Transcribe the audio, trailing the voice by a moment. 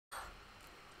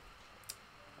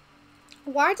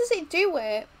Why does it do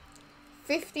it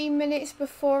 15 minutes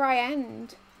before I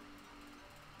end?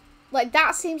 Like,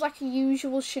 that seems like a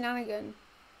usual shenanigan.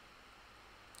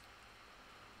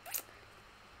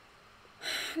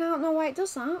 I don't know why it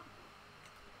does that.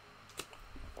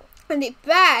 And it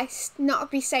best not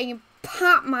be saying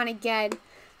Batman again.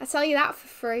 I tell you that for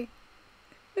free.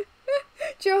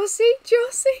 Josie,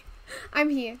 Josie, I'm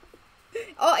here.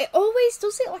 Oh, it always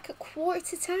does it like at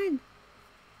 9:45.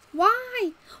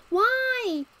 Why?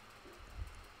 Why?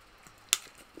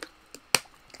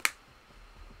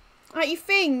 Like, you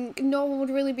think no one would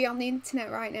really be on the internet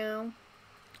right now?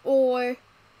 Or,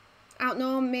 I don't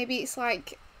know, maybe it's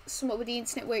like something with the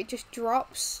internet where it just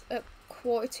drops at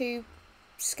 1:45.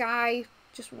 Sky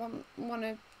just want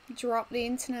to drop the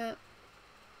internet.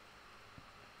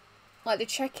 Like they're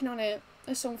checking on it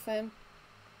or something.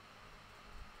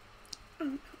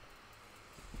 I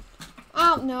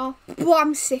don't know, but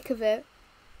I'm sick of it.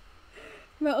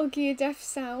 Metal Gear Death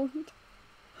Sound.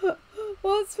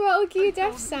 What's Metal Gear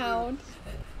Death Sound?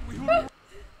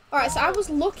 Alright, so I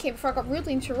was looking before I got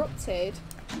rudely interrupted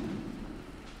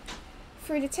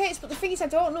through the tapes, but the thing is I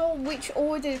don't know which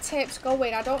order the tapes go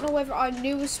in. I don't know whether our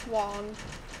newest one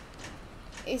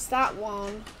is that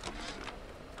one.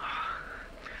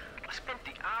 I spent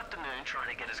the afternoon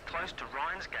trying to get as close to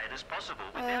Ryan's gate as possible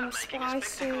without making a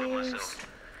spectacle of myself.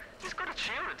 He's got it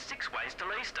shielded 6 ways till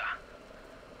Easter.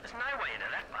 There's no way into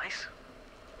that place.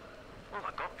 All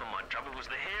I got for my trouble was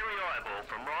the hairy eyeball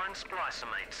from Ryan's splicer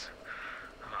mates.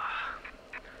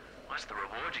 What's the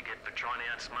reward you get for trying to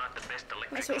outsmart the best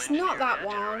electrical So it's engineer not that of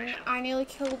our one. generation? I nearly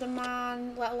killed a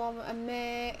man, let alone a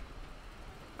mate.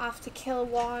 I have to kill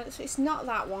one, so it's not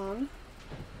that one.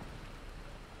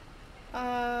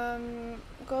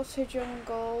 Go to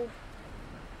jungle.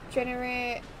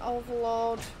 Generate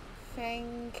overload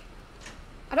thing.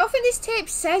 I don't think this tape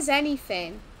says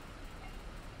anything.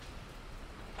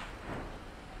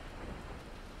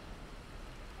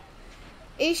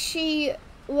 Is she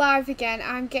live again?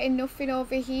 I'm getting nothing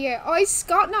over here. Oh, is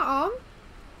Scott not on?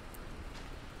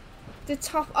 The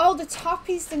top. Oh, the top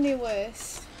is the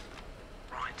newest.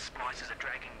 Ryan's spies are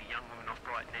dragging the young woman off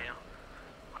right now.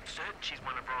 I'm certain she's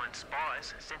one of Ryan's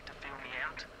spies sent to fill me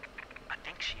out. I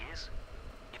think she is.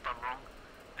 If I'm wrong,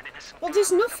 an innocent. Well,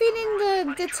 there's nothing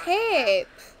in the tape.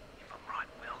 If I'm right,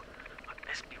 Will, I'd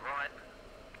best be right.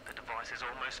 The device is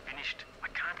almost finished. I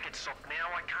can't get soft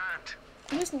now. I can't.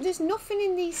 There's nothing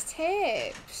in these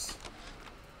tapes.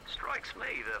 Strikes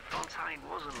me that Fontaine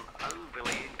wasn't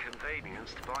overly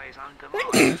inconvenienced by his own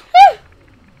demise.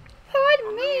 Pardon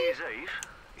On me. New Year's Eve,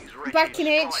 his wretched Back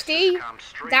in spies HD, have come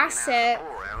streaming that's out it. of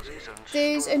poorhouses and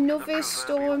There's stormed the another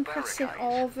storm proverbial passing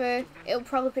barricades. over. It'll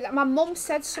probably be that. My mum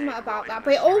said something about that,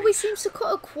 but it always seems to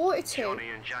cut at 1:45. Johnny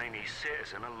and Janie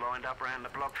Citizen are lined up around the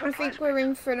block for I think we're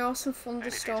in for an awesome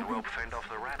thunderstorm. well fend off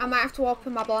the I rabble. might have to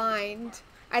open my blind.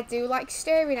 I do like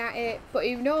staring at it, but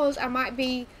who knows, I might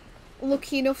be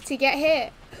lucky enough to get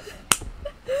hit.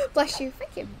 Bless you,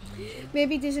 thank you.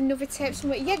 Maybe there's another tape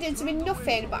somewhere. Yeah, there's been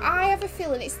nothing, but I have a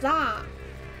feeling it's that.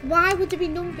 Why would there be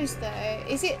numbers there?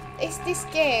 Is this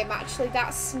game actually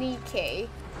that sneaky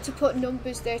to put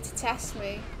numbers there to test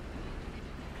me?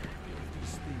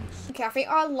 Okay, I think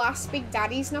our last Big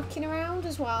Daddy's knocking around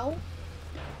as well.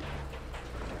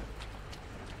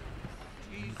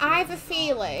 I have a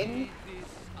feeling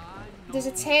there's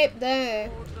a tape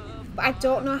there, but I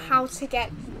don't know how to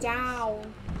get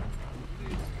down.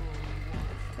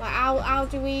 Like, how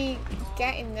do we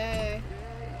get in there?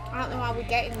 I don't know how we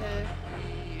get in there.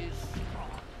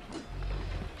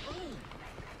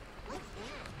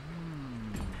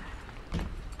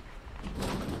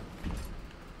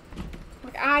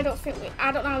 Like, I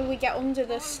don't know how we get under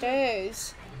the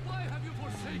stairs.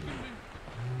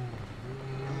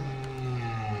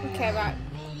 Okay, right.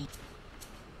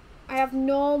 I have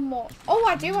no more. Oh,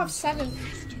 I do have 7.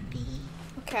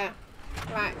 Okay,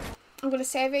 right. I'm going to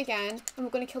save it again, and we're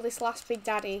going to kill this last Big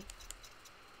Daddy.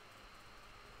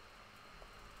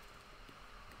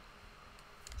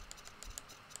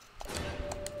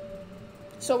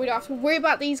 So we don't have to worry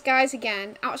about these guys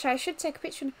again. Actually, I should take a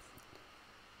picture.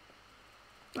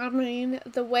 I mean,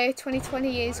 the way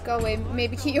 2020 is going,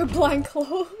 maybe keep your blind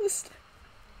closed.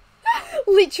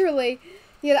 Literally.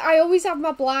 Yeah, I always have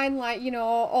my blind, like, you know,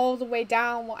 all the way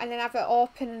down, and then have it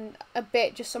open a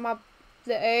bit just so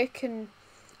the air can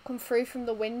come through from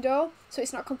the window, so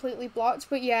it's not completely blocked.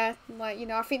 But yeah, like, you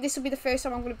know, I think this will be the first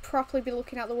time I'm going to properly be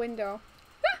looking out the window.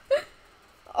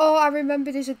 Oh, I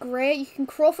remember there's a grate you can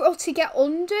crawl for. Oh, to get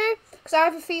under, because I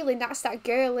have a feeling that's that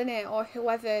girl in it, or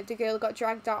whoever the girl got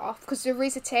dragged out off, because there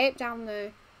is a tape down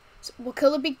there. So we'll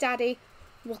kill the Big Daddy,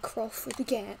 we'll crawl through the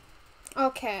gate.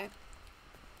 Okay.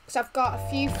 Because I've got a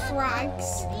few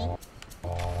frags.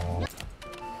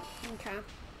 Okay.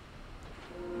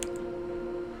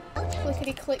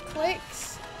 Clickety click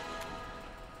clicks.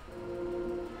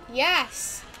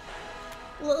 Yes!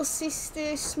 Little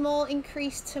sister, small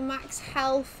increase to max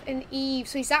health and Eve.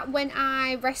 So is that when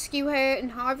I rescue her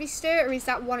and harvest her, or is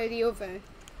that one or the other?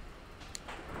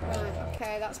 Right,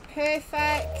 okay, that's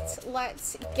perfect.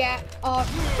 Let's get on.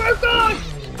 Oh god!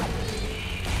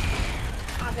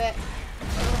 Have it.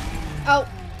 Oh,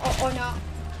 or not.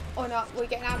 Or not. We're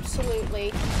getting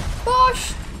absolutely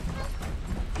boshed!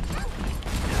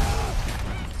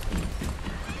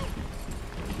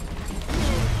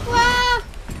 Ah!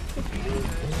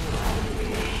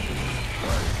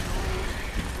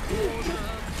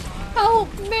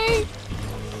 Help me!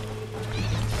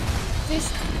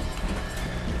 This.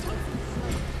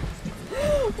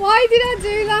 Why did I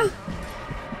do that?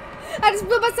 I just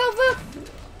blew myself up!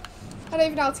 I don't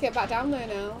even know how to get back down there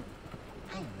now.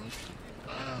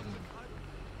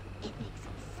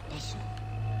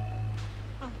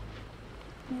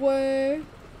 Where?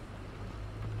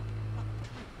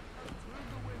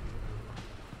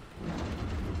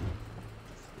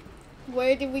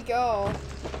 Where did we go?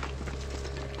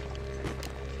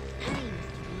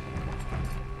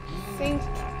 I think.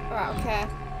 Right, okay.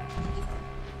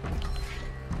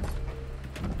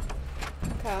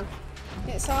 Okay.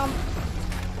 It's on.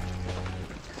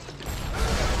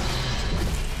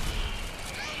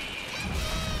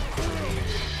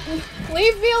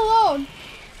 Leave me alone!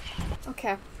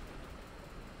 Okay.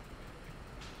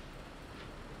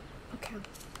 Okay.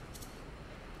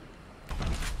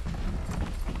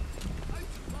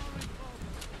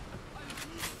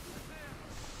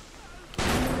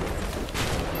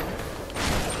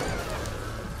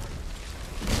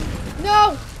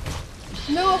 No!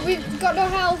 No, we've got no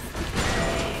health.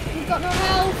 We've got no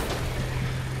health.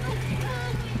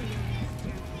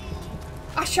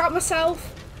 I shot myself.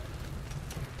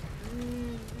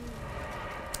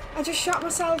 I just shot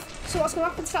myself. So what's going to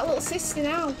happen to that little sister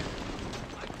now?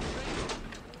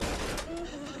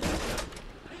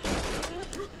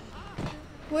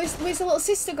 Where's the little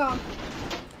sister gone?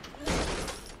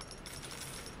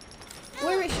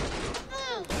 Where is she?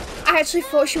 I actually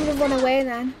thought she would have run away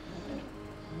then.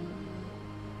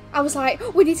 I was like,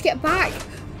 oh, we need to get back.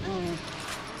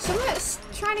 Someone's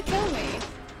trying to kill me.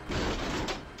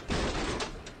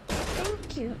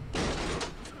 Thank you.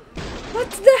 What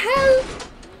the hell?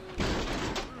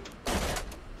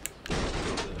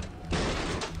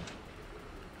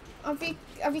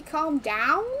 Have you calmed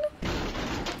down?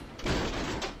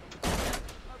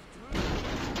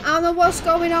 I don't know what's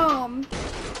going on,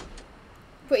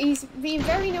 but he's being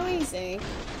very noisy.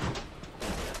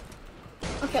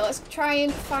 Okay, let's try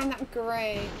and find that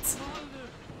grate.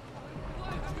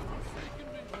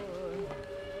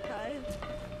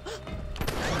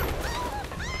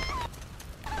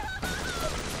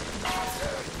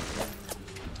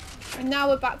 And now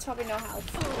we're back to having no health.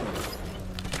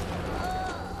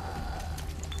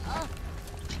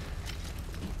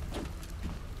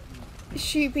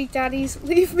 Shoot Big Daddies,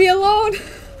 leave me alone.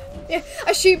 Yeah,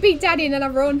 I shoot Big Daddy and then I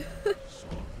run.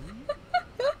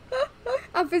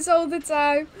 Happens all the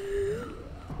time.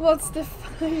 What's the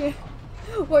fire?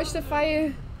 Watch the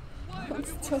fire.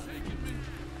 What's tough?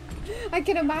 I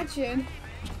can imagine.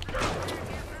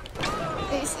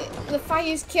 The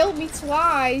fire's killed me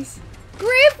twice.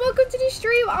 Griff, welcome to the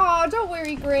stream. Oh, don't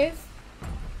worry, Griff.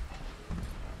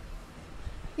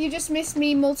 You just missed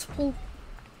me multiple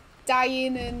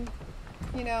dying and,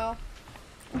 you know,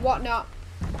 whatnot.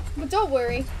 But don't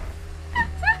worry.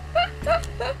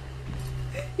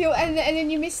 And then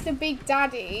you missed the Big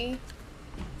Daddy.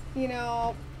 You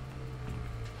know,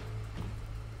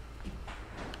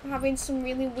 having some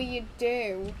really weird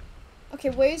do. Okay,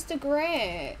 where's the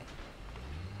grate?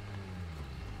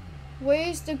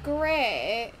 Where's the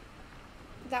grate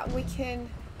that we can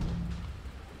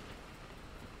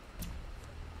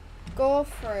go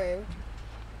through?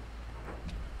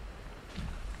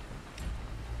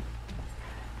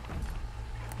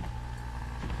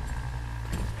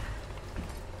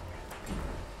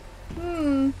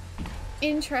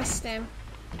 Interesting.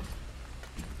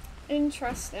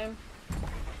 Interesting.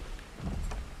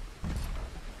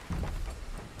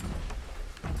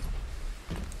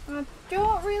 I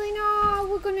don't really know how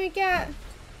we're gonna get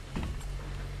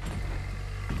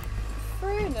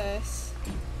through this.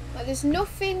 Like, there's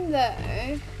nothing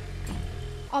there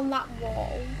on that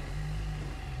wall.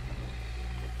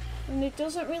 And it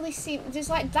doesn't really seem... There's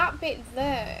like that bit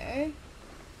there.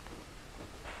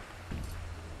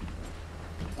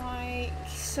 Like,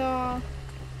 so...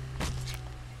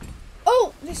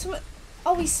 Oh! This one...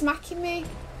 Oh, he's smacking me.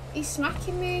 He's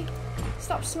smacking me.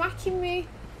 Stop smacking me.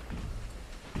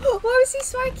 Why was he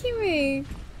smacking me?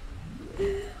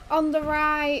 On the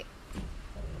right.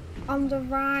 On the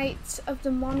right of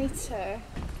the monitor.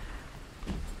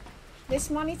 This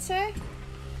monitor?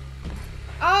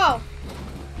 Oh!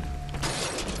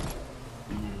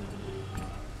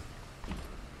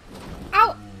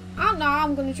 Ow! Oh no,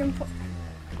 I'm gonna jump up.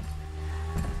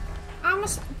 How am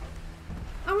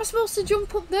I supposed to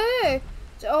jump up there?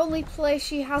 The only place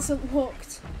she hasn't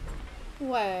looked.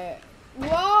 Wait.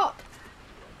 What?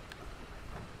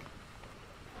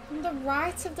 On the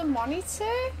right of the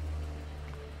monitor?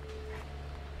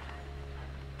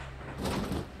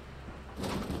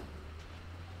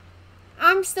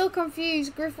 I'm still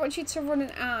confused. Griff wants you to run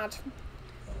an ad.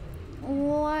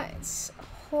 Let's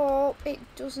hope it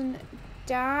doesn't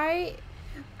die.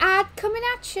 Ad coming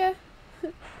at you.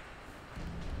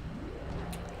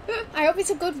 I hope it's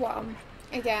a good one.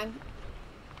 Again.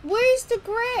 Where's the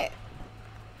grit?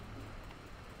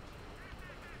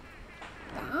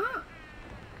 That?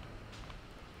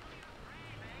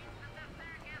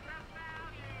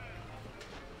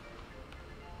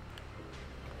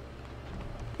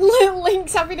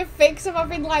 Link's having a fix of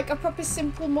having like a proper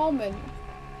simple moment.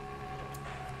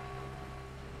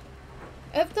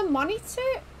 Of the monitor?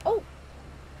 Oh.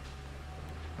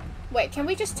 Wait, can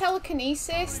we just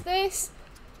telekinesis this?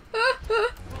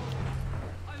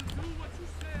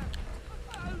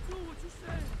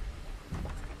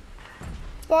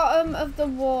 Bottom of the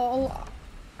wall.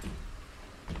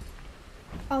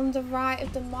 On the right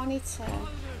of the monitor.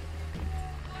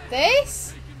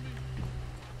 This?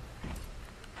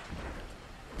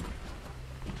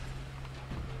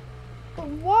 But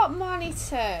what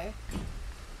monitor?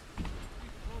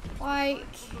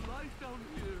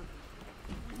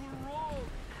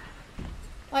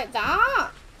 Like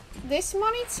that? This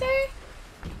monitor?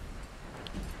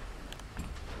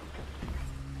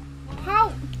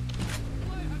 How?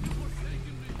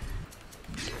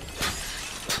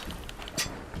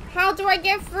 How do I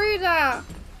get through that?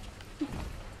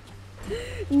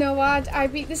 No ad. I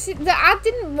beat the ad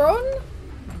didn't run.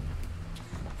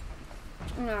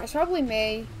 No, it's probably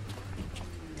me.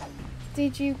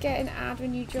 Did you get an ad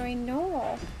when you joined?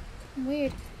 No.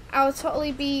 Weird. I would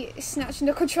totally be snatching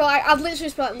the controller. I'd literally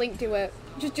just be like, Link, do it.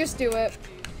 Just do it.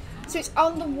 So it's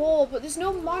on the wall, but there's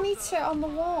no monitor on the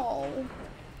wall.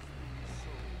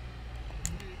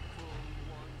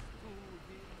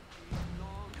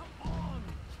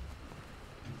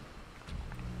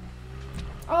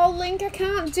 Oh, Link, I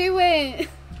can't do it.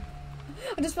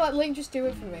 I just feel like, Link, just do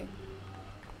it for me.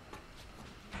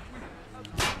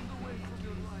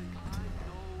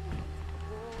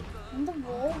 On the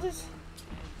wall, there's...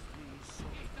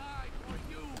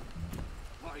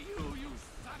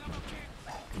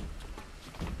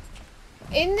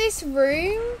 In this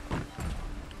room?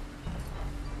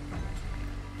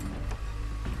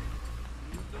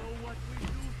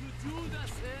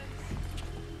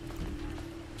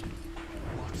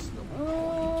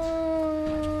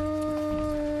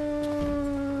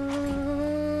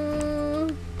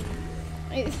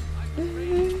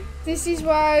 This is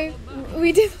why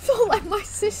we didn't let my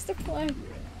sister play.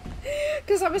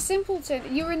 Because I'm a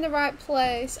simpleton. You're in the right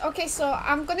place. Okay, so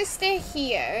I'm going to stay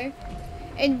here.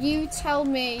 And you tell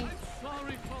me.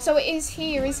 So it is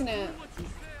here, isn't it?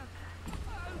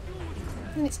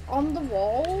 And it's on the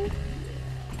wall.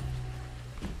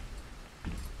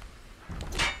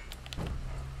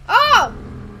 Oh!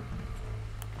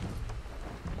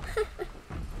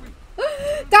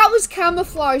 That was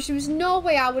camouflaged. There was no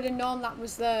way I would have known that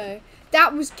was there.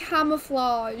 That was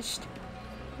camouflaged.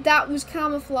 That was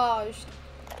camouflaged.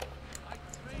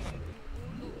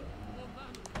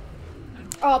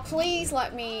 Oh, please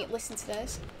let me listen to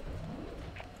this.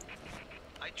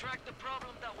 I tracked the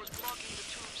problem that was blocking the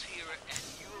tubes here, and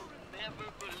you'll never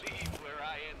believe where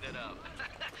I ended up.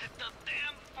 The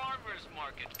damn farmer's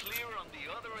market, clear on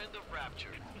the other end of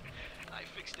Rapture. I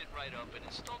fixed it right up and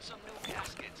installed some new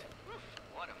gaskets. Oof,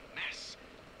 what a mess.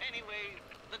 Anyway,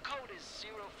 the code is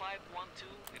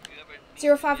 0512 if you ever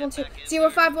need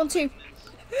 0512. 0512.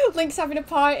 Link's having a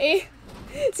party.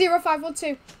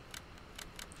 0512.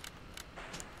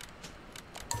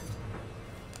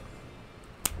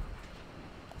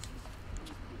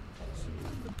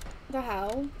 The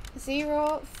hell?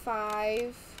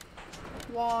 0512.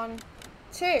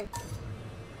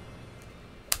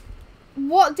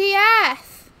 What the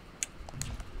F?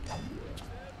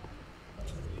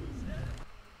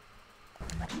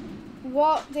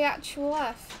 What the actual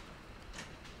F?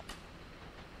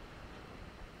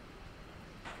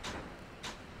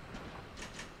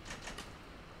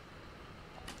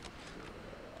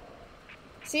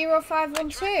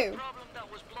 0512.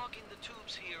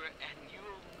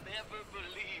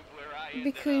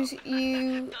 Because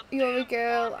you're a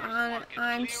girl, and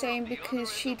I'm saying because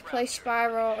she'd play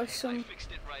Spyro or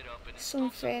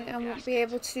something and won't be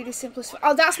able to do the simplest.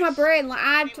 Oh, that's my brain. Like,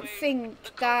 I think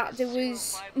that there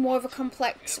was more of a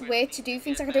complex way to do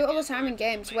things. Like, I do it all the time in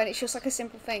games when it's just like a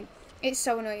simple thing. It's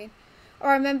so annoying.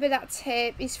 Or I remember that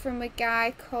tape is from a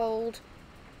guy called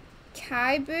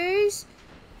Kaiboos.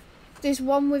 There's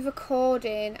one with a code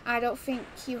in. I don't think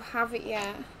you have it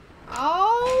yet.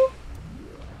 Oh!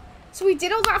 So we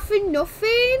did all that for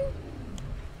nothing?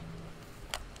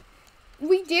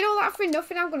 We did all that for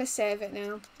nothing. I'm going to save it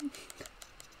now.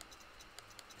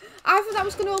 I thought that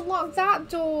was going to unlock that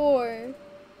door.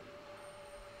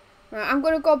 Right, I'm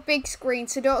going to go big screen,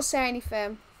 so don't say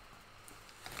anything.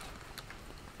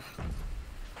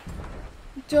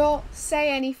 Don't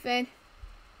say anything.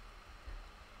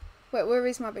 Wait, where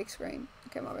is my big screen?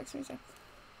 Okay, my big screen's there.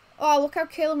 Oh, look how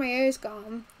cool my hair's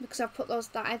gone because I put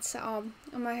that headset on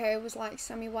and my hair was like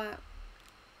semi-wet.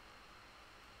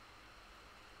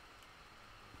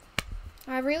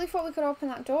 I really thought we could open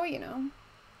that door, you know.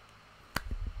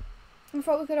 I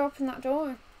thought we could open that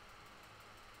door.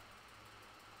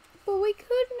 But we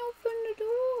couldn't open the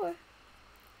door.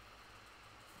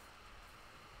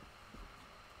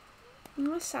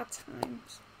 Oh, sad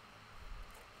times.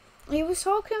 He was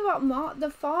talking about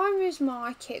the farmer's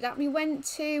market that we went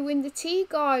to in the tea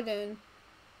garden.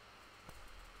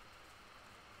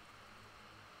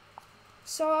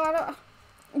 So I don't...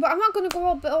 But I'm not going to go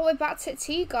all the way back to the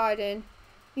tea garden.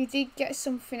 You did get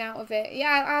something out of it.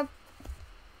 Yeah,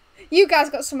 you guys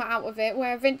got something out of it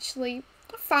where eventually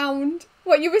I found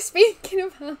what you were speaking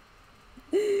about.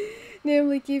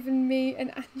 Nearly giving me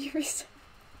an aneurysm.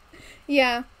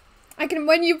 Yeah. I can...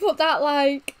 When you put that,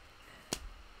 like...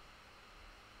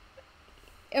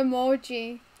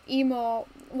 emoji, emo,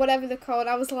 whatever the code,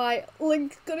 I was like,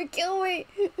 Link's gonna kill me.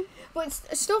 But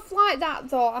stuff like that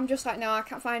though, I'm just like, no, I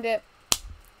can't find it.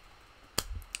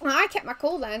 Well, I kept my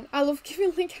cool then. I love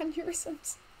giving Link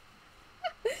aneurysms.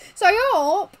 So I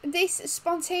hope this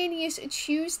spontaneous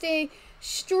Tuesday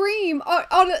stream,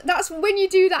 that's when you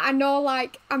do that, I know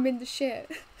like I'm in the shit.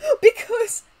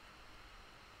 Because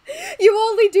you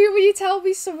only do when you tell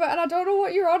me something and I don't know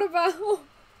what you're on about.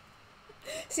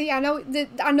 See, I know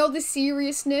the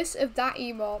seriousness of that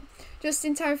emote. Just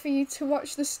in time for you to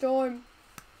watch the storm.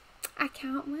 I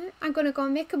can't wait. I'm gonna go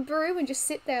make a brew and just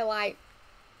sit there like.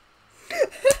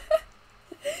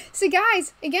 So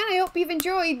guys, again, I hope you've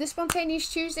enjoyed the Spontaneous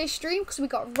Tuesday stream because we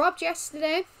got robbed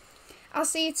yesterday. I'll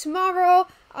see you tomorrow.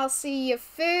 I'll see you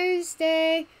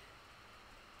Thursday.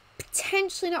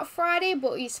 Potentially not Friday,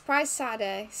 but you surprise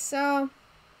Saturday. So.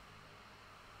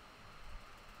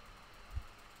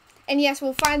 And yes,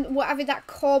 we'll find whatever that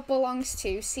code belongs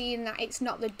to, seeing that it's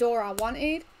not the door I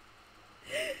wanted.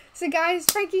 So guys,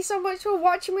 thank you so much for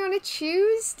watching me on a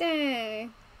Tuesday.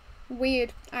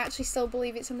 Weird. I actually still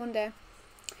believe it's a Monday.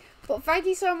 But thank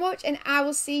you so much, and I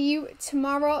will see you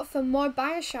tomorrow for more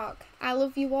Bioshock. I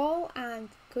love you all, and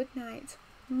good night.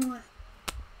 Mwah.